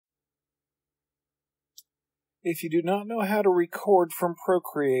If you do not know how to record from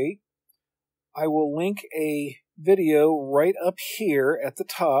PROcreate, I will link a video right up here at the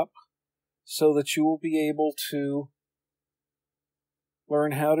top so that you will be able to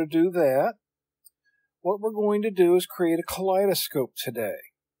learn how to do that. What we're going to do is create a kaleidoscope today.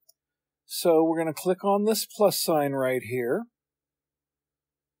 So we're going to click on this plus sign right here.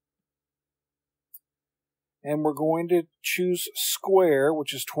 And we're going to choose square,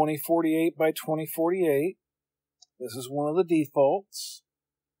 which is 2048 by 2048. This is one of the defaults.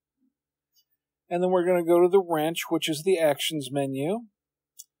 And then we're going to go to the wrench, which is the actions menu.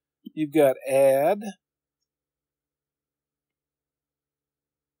 You've got add.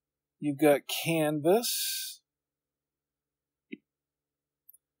 You've got canvas.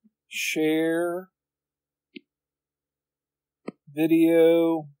 Share.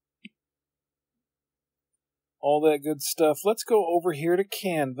 Video. All that good stuff. Let's go over here to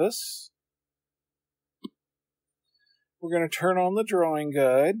canvas. We're going to turn on the drawing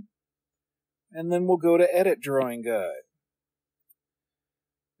guide, and then we'll go to edit drawing guide.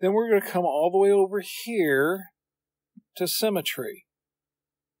 Then we're going to come all the way over here to symmetry.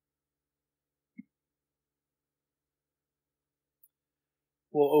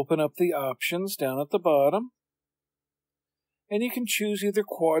 We'll open up the options down at the bottom, and you can choose either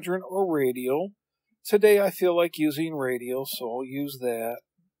quadrant or radial. Today I feel like using radial, so I'll use that.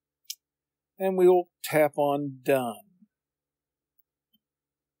 And we'll tap on done.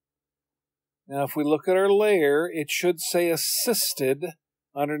 Now if we look at our layer, it should say assisted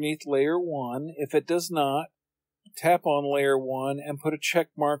underneath layer 1. If it does not, tap on layer 1 and put a check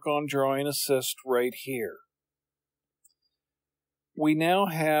mark on drawing assist right here. We now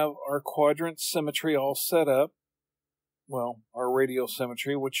have our quadrant symmetry all set up. Well, our radial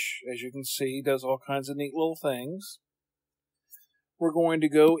symmetry, which, as you can see, does all kinds of neat little things. We're going to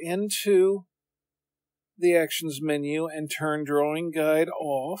go into the actions menu and turn drawing guide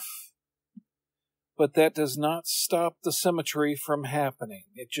off, but that does not stop the symmetry from happening.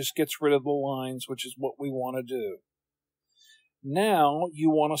 It just gets rid of the lines, which is what we want to do. Now you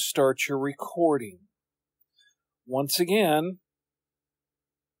want to start your recording. Once again,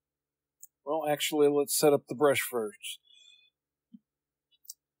 well, actually, let's set up the brush first.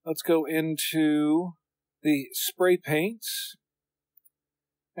 Let's go into the spray paints,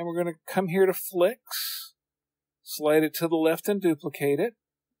 and we're going to come here to Flicks, slide it to the left and duplicate it,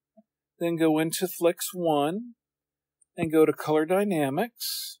 then go into Flicks 1, and go to Color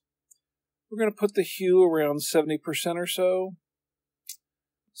Dynamics. We're going to put the hue around 70% or so.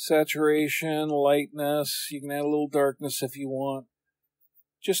 Saturation, lightness, you can add a little darkness if you want.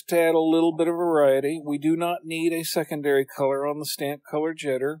 Just to add a little bit of variety. We do not need a secondary color on the stamp color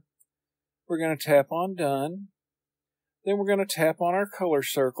jitter. We're going to tap on done. Then we're going to tap on our color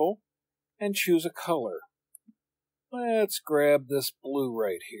circle and choose a color. Let's grab this blue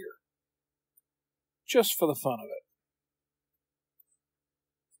right here, just for the fun of it.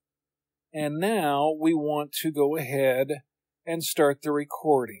 And now we want to go ahead and start the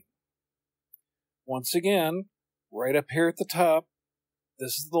recording. Once again, right up here at the top,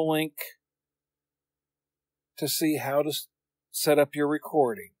 this is the link to see how to set up your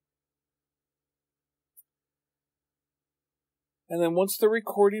recording. And then once the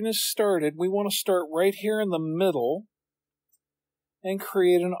recording is started, we want to start right here in the middle and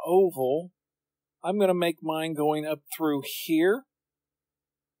create an oval. I'm going to make mine going up through here.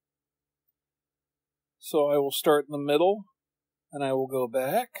 So I will start in the middle, and I will go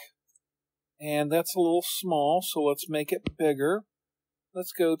back. And that's a little small, so let's make it bigger.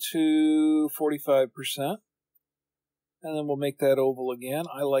 Let's go to 45%, and then we'll make that oval again.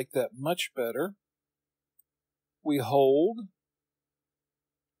 I like that much better. We hold,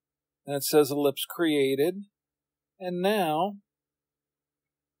 and it says ellipse created. And now,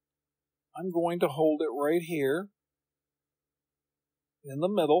 I'm going to hold it right here in the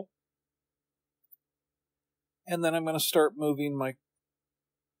middle, and then I'm going to start moving my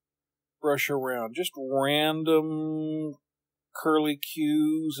brush around. Just random curly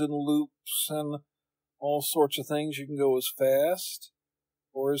cues and loops and all sorts of things. You can go as fast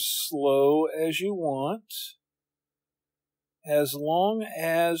or as slow as you want. As long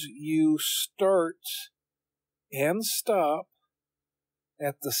as you start and stop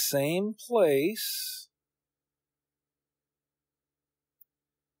at the same place,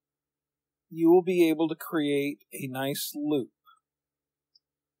 you will be able to create a nice loop.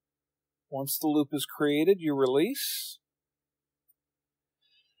 Once the loop is created, you release.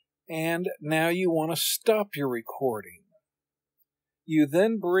 And now you want to stop your recording. You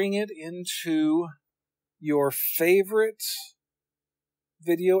then bring it into your favorite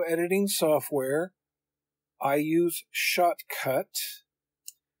video editing software. I use Shotcut.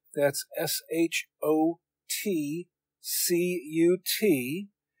 That's SHOTCUT,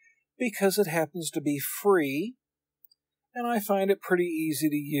 because it happens to be free, and I find it pretty easy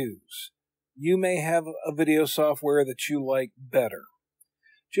to use. You may have a video software that you like better.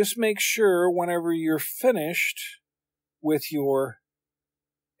 Just make sure whenever you're finished with your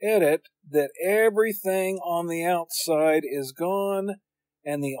edit that everything on the outside is gone,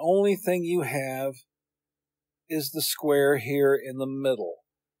 and the only thing you have is the square here in the middle.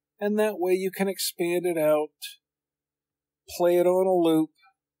 And that way you can expand it out, play it on a loop,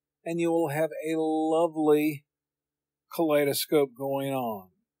 and you will have a lovely kaleidoscope going on.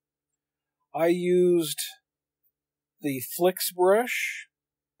 I used the Flicks brush.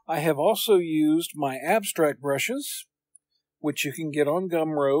 I have also used my abstract brushes, which you can get on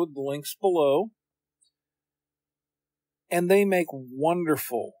Gumroad, the link's below. And they make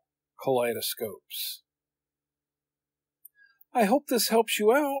wonderful kaleidoscopes. I hope this helps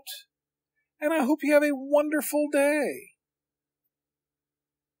you out, and I hope you have a wonderful day.